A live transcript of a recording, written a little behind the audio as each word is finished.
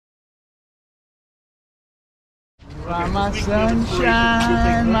By my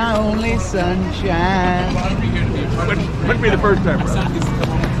sunshine, my only sunshine. Look me the first time, bro.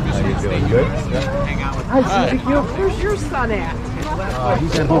 How you doing? Good? Yeah. Hang out with Hi, where's your son at?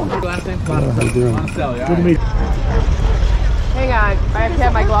 He's at home. How you doing? Good to meet you. Hang on, I have to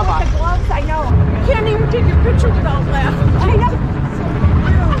have my glove on. Gloves, I know. I can't even take a picture without laughing. I know.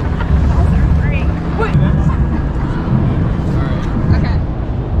 Those are great. Wait. Okay.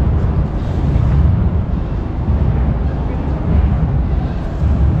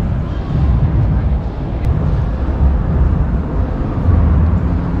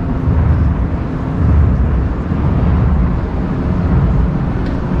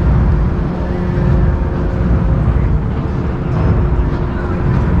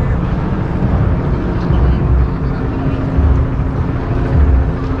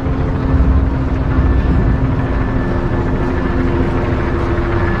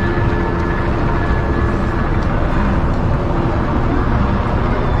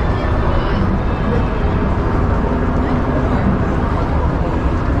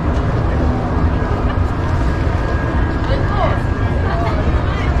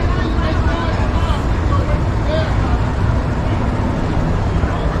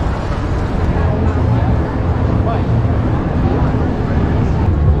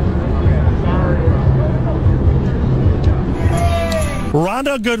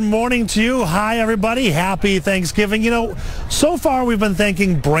 Rhonda, good morning to you. Hi, everybody. Happy Thanksgiving. You know, so far we've been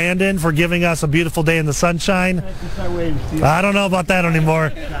thanking Brandon for giving us a beautiful day in the sunshine. I don't know about that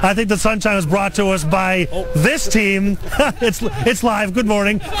anymore. I think the sunshine was brought to us by this team. It's live. Good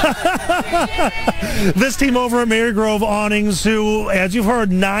morning. This team over at Marygrove Awnings, who, as you've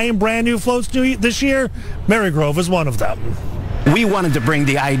heard, 9 brand new floats this year. Marygrove is one of them. We wanted to bring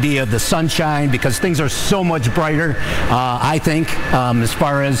the idea of the sunshine because things are so much brighter, I think, as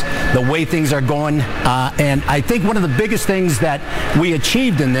far as the way things are going. And I think one of the biggest things that we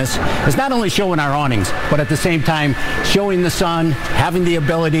achieved in this is not only showing our awnings, but at the same time showing the sun, having the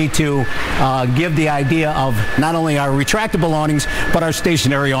ability to give the idea of not only our retractable awnings, but our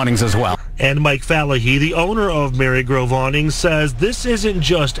stationary awnings as well. And Mike Fallahy, the owner of Marygrove Awnings, says this isn't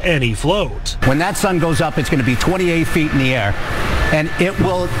just any float. When that sun goes up, it's going to be 28 feet in the air, and it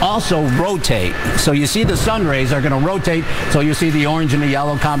will also rotate. So you see the sun rays are going to rotate, so you see the orange and the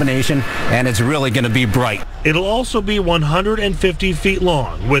yellow combination, and it's really going to be bright. It'll also be 150 feet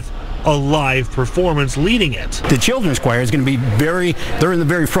long, with a live performance leading it. The children's choir is going to be they're in the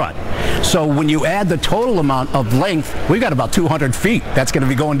very front. So when you add the total amount of length, we've got about 200 feet. That's going to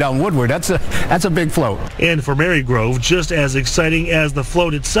be going down Woodward. That's a big float. And for Marygrove, just as exciting as the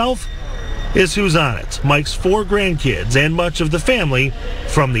float itself is who's on it. Mike's 4 grandkids and much of the family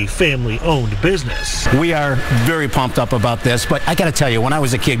from the family-owned business. We are very pumped up about this, but I got to tell you, when I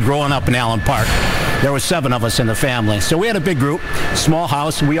was a kid growing up in Allen Park, there were 7 of us in the family. So we had a big group, small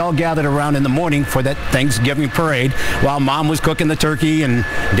house. We all gathered around in the morning for that Thanksgiving parade while Mom was cooking the turkey and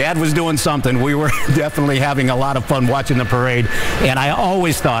Dad was doing something. We were definitely having a lot of fun watching the parade. And I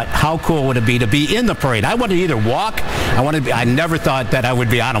always thought, how cool would it be to be in the parade? I wanted to either walk, I never thought that I would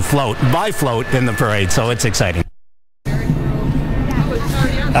be on a float, float in the parade, so it's exciting.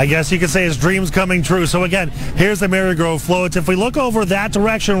 I guess you could say his dream's coming true. So again, here's the Marygrove floats. If we look over that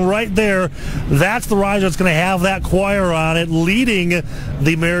direction right there, that's the ride that's going to have that choir on it, leading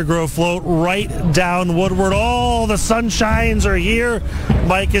the Marygrove float right down Woodward. All the sunshines are here.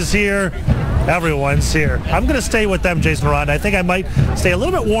 Mike is here. Everyone's here. I'm going to stay with them, Jason Rod. I think I might stay a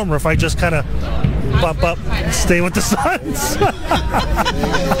little bit warmer if I just kind of bump up and stay with the Suns.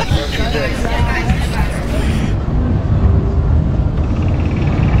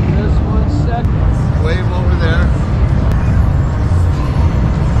 Wave over there.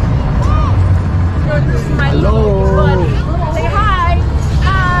 This is my little buddy. Say hi.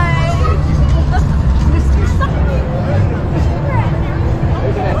 Hi. Mr. Sun.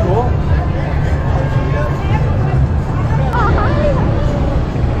 Isn't that cool?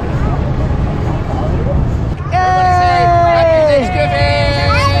 Happy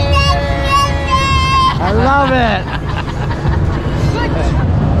Thanksgiving! I love it.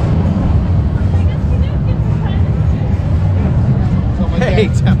 Hey, you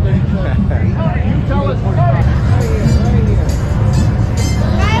tell us.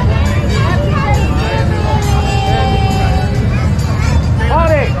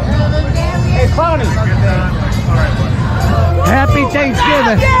 Clowny! Hey, Clowny! Happy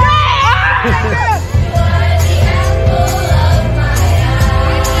Thanksgiving!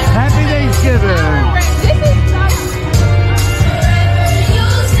 Happy Thanksgiving!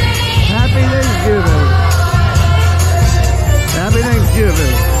 Happy Thanksgiving! Happy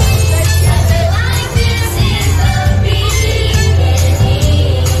Thanksgiving!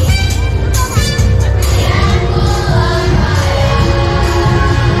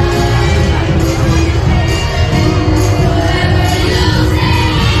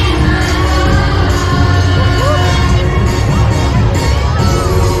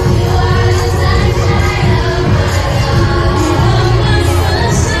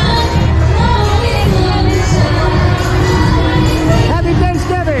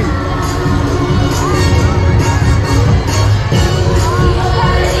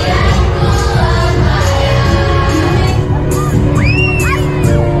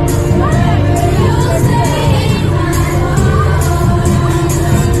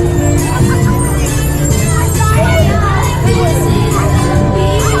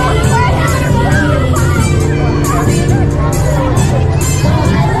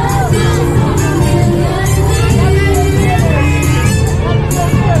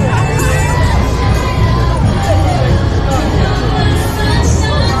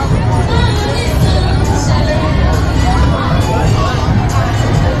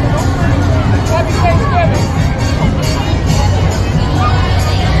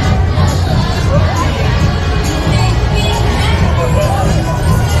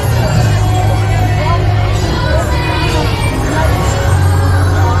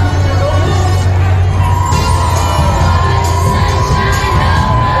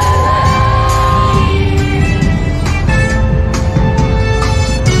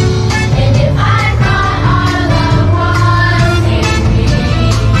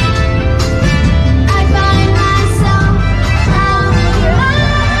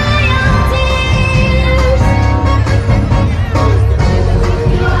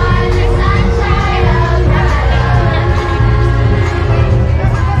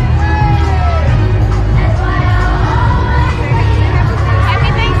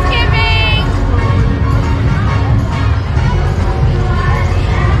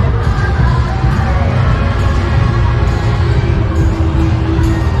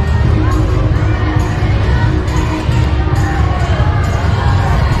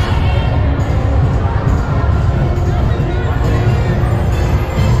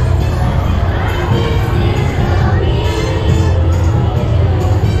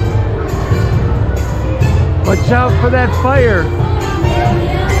 Watch out for that fire.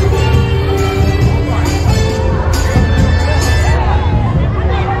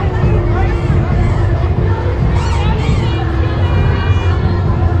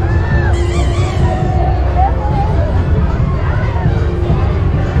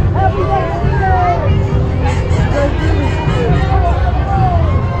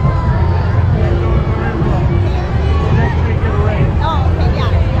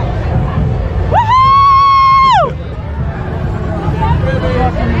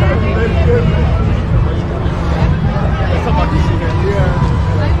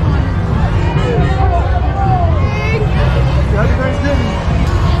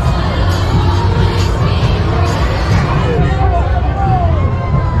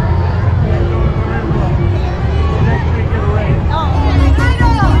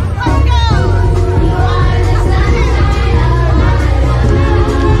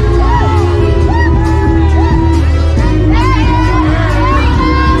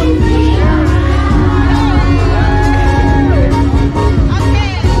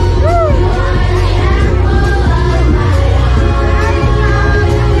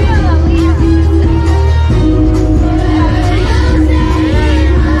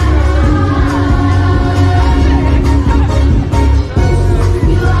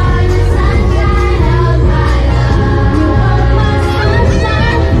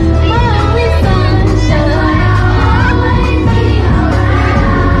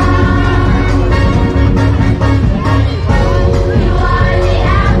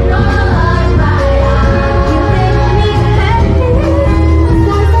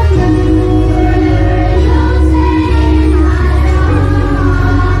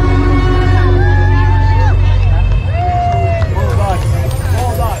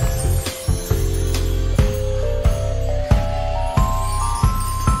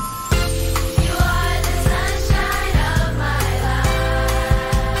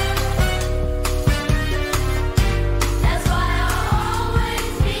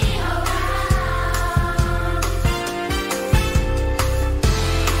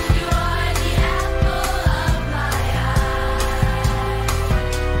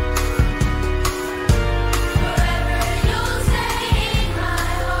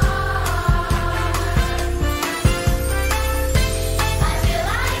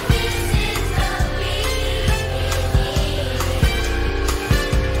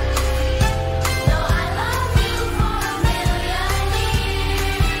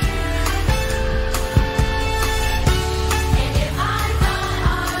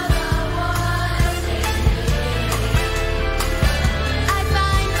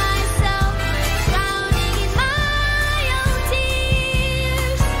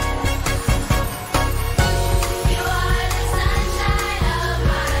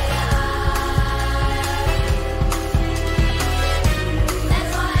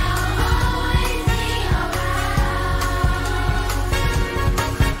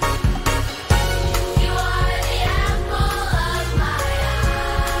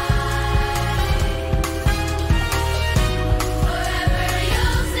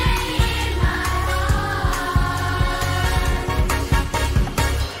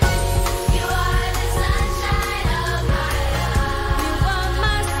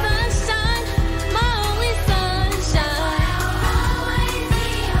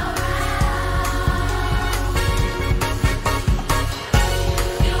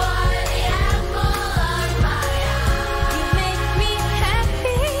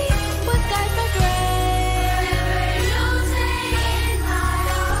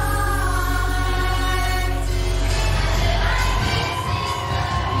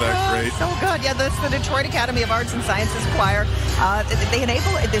 So good. Yeah, that's the Detroit Academy of Arts and Sciences Choir. They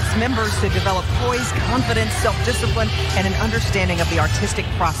enable its members to develop poise, confidence, self-discipline, and an understanding of the artistic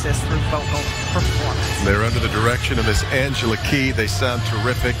process through vocal performance. They're under the direction of Miss Angela Key. They sound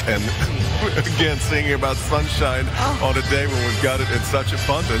terrific. And again, singing about sunshine on a day when we've got it in such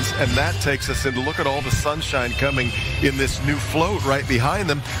abundance. And that takes us into look at all the sunshine coming in this new float right behind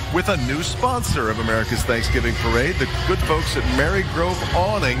them with a new sponsor of America's Thanksgiving Parade, the good folks at Marygrove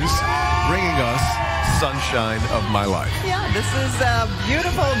Awnings, bringing us Sunshine of My Life. Yeah, this is a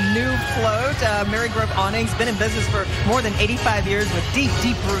beautiful new float. Marygrove Awnings, been in business for more than 85 years with deep,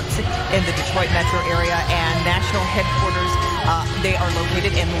 deep roots in the Detroit metro area and national headquarters. They are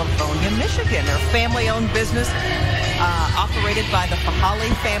located in Livonia, Michigan. They're a family-owned business operated by the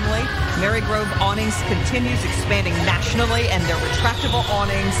Fahali family. Marygrove Awnings continues expanding nationally, and their retractable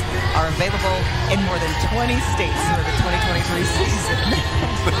awnings are available in more than 20 states for the 2023 season.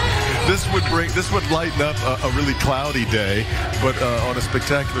 This would lighten up a really cloudy day, but on a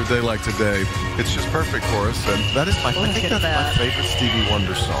spectacular day like today, it's just perfect for us. And that is I think that's my favorite Stevie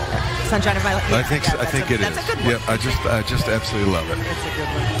Wonder song. Sunshine of Violet. I think it is. That's a good one. Yep, I just absolutely love it. It's a good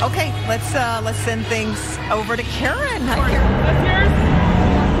one. Okay, let's send things over to Karen. Hi, Karen.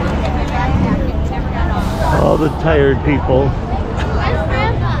 All the tired people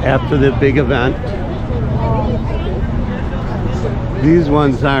after the big event. These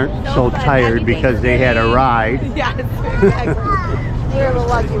ones aren't so tired because they had a ride. Yes, exactly. You're the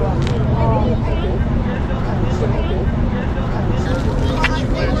lucky one.